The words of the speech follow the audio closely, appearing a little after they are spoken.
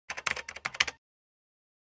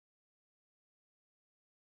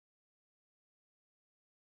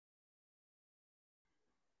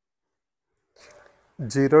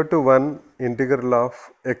0 to 1 integral of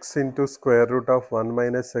x into square root of 1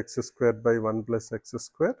 minus x square by 1 plus x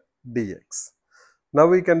square dx. Now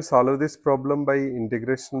we can solve this problem by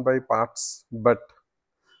integration by parts, but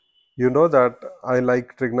you know that I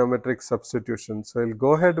like trigonometric substitution. So I'll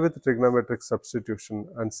go ahead with trigonometric substitution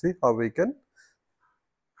and see how we can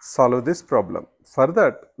solve this problem. For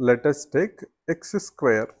that, let us take x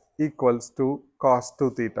square equals to cos 2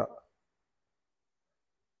 theta.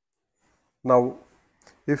 Now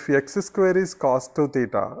if x square is cos 2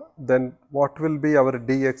 theta, then what will be our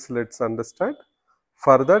dx? Let's understand.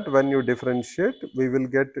 For that, when you differentiate, we will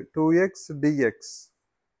get 2x dx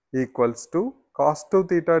equals to cos 2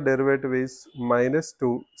 theta derivative is minus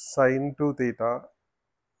 2 sin 2 theta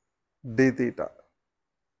d theta.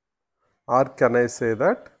 Or can I say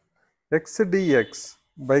that x dx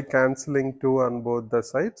by cancelling 2 on both the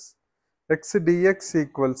sides, x dx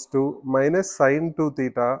equals to minus sin 2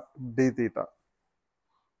 theta d theta.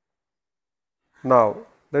 Now,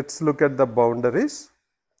 let's look at the boundaries.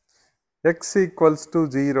 X equals to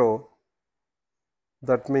 0,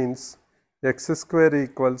 that means x square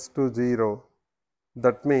equals to 0.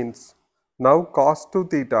 That means now cos 2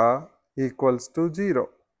 theta equals to 0.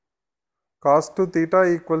 Cos 2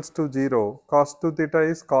 theta equals to 0. Cos 2 theta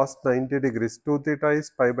is cos 90 degrees. 2 theta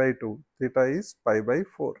is pi by 2. Theta is pi by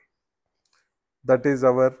 4. That is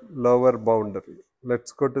our lower boundary.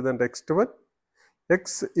 Let's go to the next one.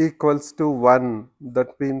 X equals to 1,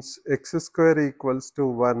 that means x square equals to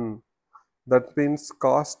 1, that means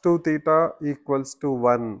cos 2 theta equals to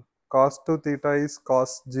 1, cos 2 theta is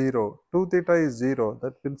cos 0, 2 theta is 0,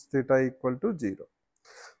 that means theta equal to 0.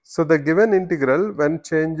 So the given integral when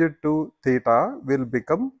changed to theta will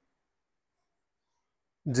become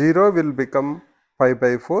 0 will become pi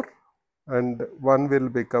by 4 and 1 will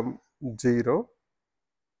become 0.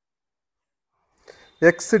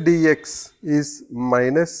 X dx is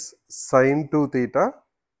minus sin 2 theta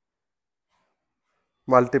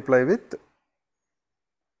multiply with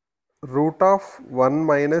root of 1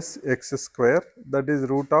 minus x square, that is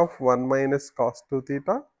root of 1 minus cos 2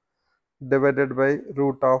 theta divided by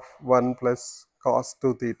root of 1 plus cos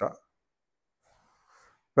 2 theta.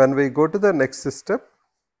 When we go to the next step,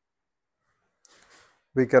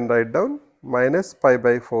 we can write down minus pi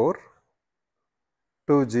by 4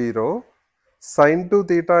 to 0. Sin 2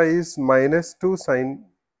 theta is minus 2 sin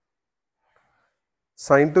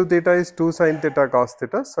 2 theta is 2 sin theta cos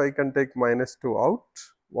theta, so I can take minus 2 out.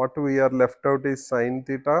 What we are left out is sin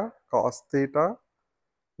theta cos theta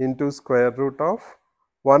into square root of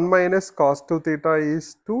 1 minus cos 2 theta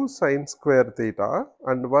is 2 sin square theta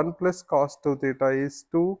and 1 plus cos 2 theta is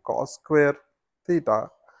 2 cos square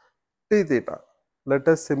theta d theta. Let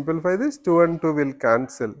us simplify this. 2 and 2 will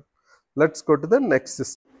cancel. Let's go to the next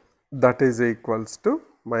step. That is equals to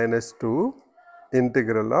minus 2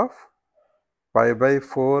 integral of pi by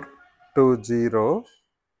 4 to 0.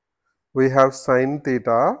 We have sin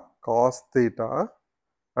theta cos theta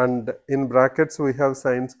and in brackets we have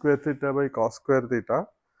sin square theta by cos square theta,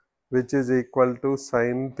 which is equal to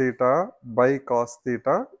sin theta by cos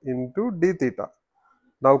theta into d theta.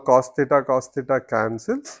 Now cos theta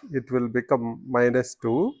cancels, it will become minus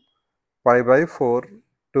 2 pi by 4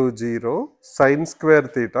 to 0 sin square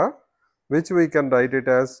theta, which we can write it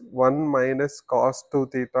as 1 minus cos 2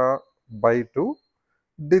 theta by 2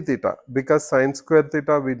 d theta. Because sin square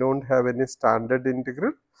theta we don't have any standard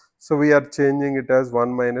integral, so we are changing it as 1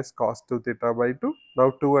 minus cos 2 theta by 2.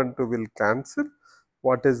 Now 2 and 2 will cancel.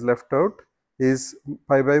 What is left out is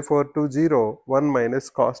pi by 4 to 0, 1 minus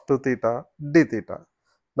cos 2 theta d theta.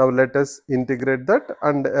 Now let us integrate that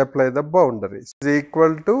and apply the boundaries. Is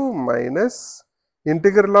equal to minus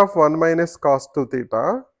integral of 1 minus cos 2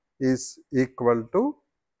 theta is equal to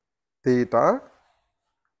theta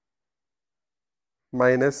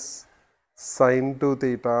minus sin 2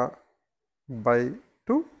 theta by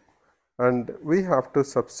 2, and we have to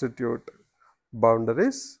substitute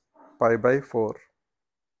boundaries pi by 4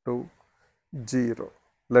 to 0.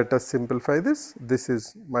 Let us simplify this. This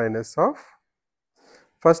is minus of.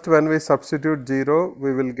 First, when we substitute 0,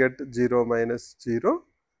 we will get 0 minus 0.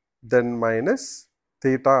 Then minus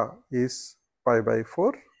theta is pi by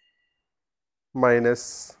 4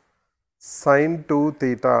 minus sin 2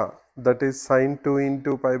 theta, that is sin 2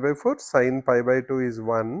 into pi by 4. Sin pi by 2 is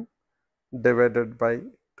 1 divided by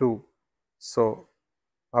 2. So,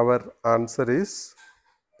 our answer is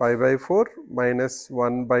pi by 4 minus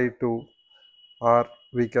 1 by 2, or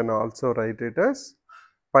we can also write it as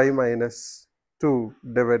pi minus 2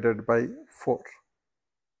 divided by 4.